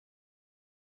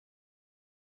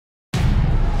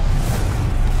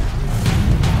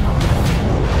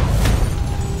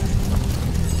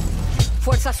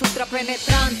fuerzas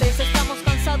ultrapenetrantes. Estamos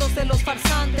cansados de los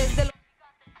farsantes, de los...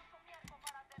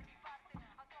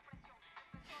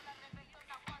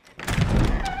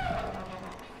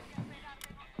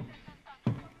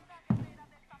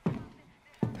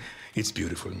 It's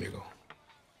beautiful, amigo.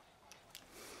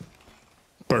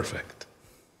 Perfect,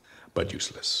 but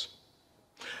useless.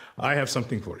 I have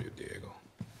something for you, Diego.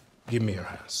 Give me your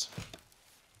hands.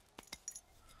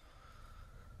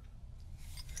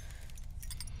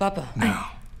 Papa.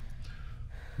 Now,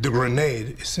 the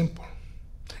grenade is simple.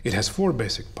 It has 4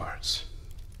 basic parts.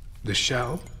 The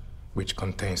shell, which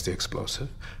contains the explosive,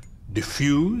 the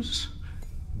fuse,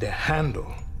 the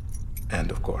handle,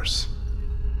 and of course,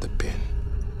 the pin.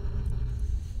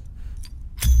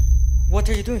 What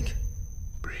are you doing?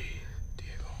 Breathe,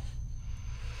 Diego.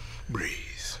 Breathe.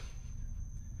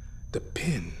 The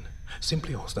pin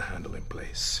simply holds the handle in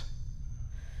place.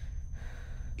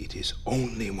 It is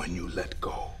only when you let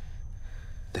go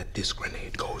that this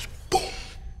grenade goes boom.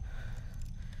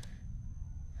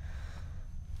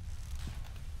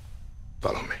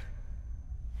 Follow me.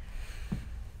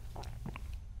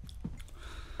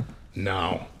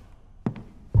 Now.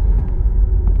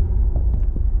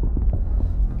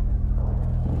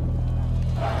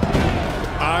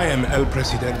 I am El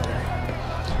Presidente,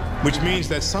 which means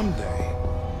that someday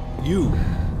you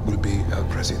will be El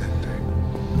Presidente.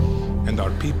 And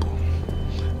our people,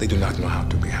 they do not know how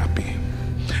to be happy.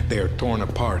 They are torn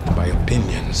apart by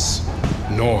opinions,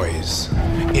 noise,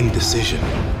 indecision,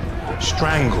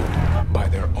 strangled by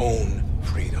their own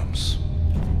freedoms.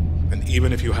 And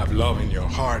even if you have love in your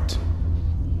heart,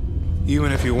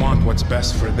 even if you want what's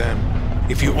best for them,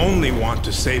 if you only want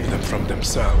to save them from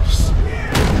themselves,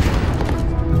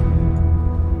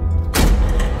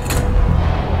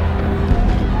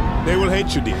 they will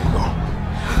hate you, Diego.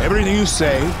 Everything you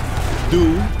say,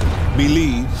 do,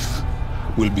 believe,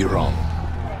 will be wrong.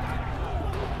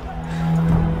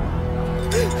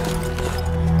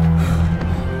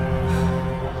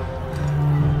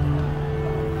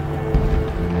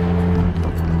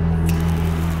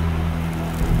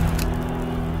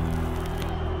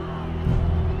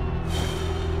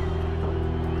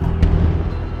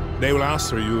 They will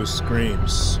answer you with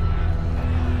screams,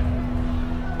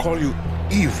 call you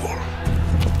evil,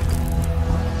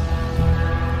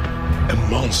 a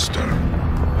monster,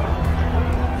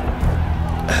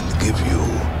 and give you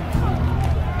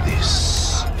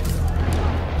this.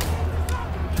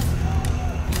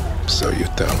 So you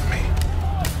tell me,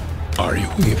 are you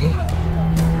evil?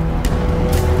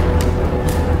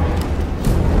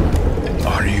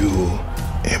 Are you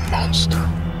a monster?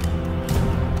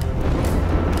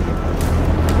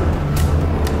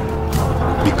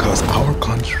 Because our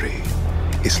country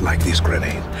is like this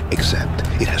grenade, except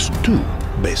it has 2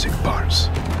 basic parts.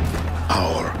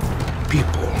 Our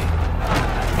people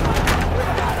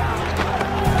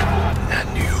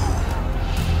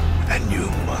and you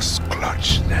must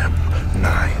clutch them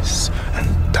nice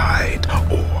and tight,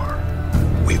 or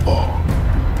we all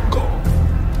go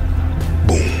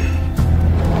boom.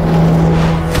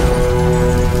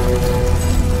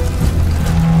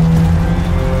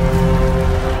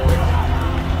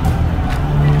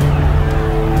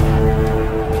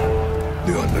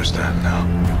 Understand now?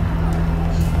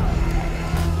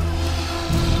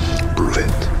 Prove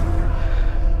it.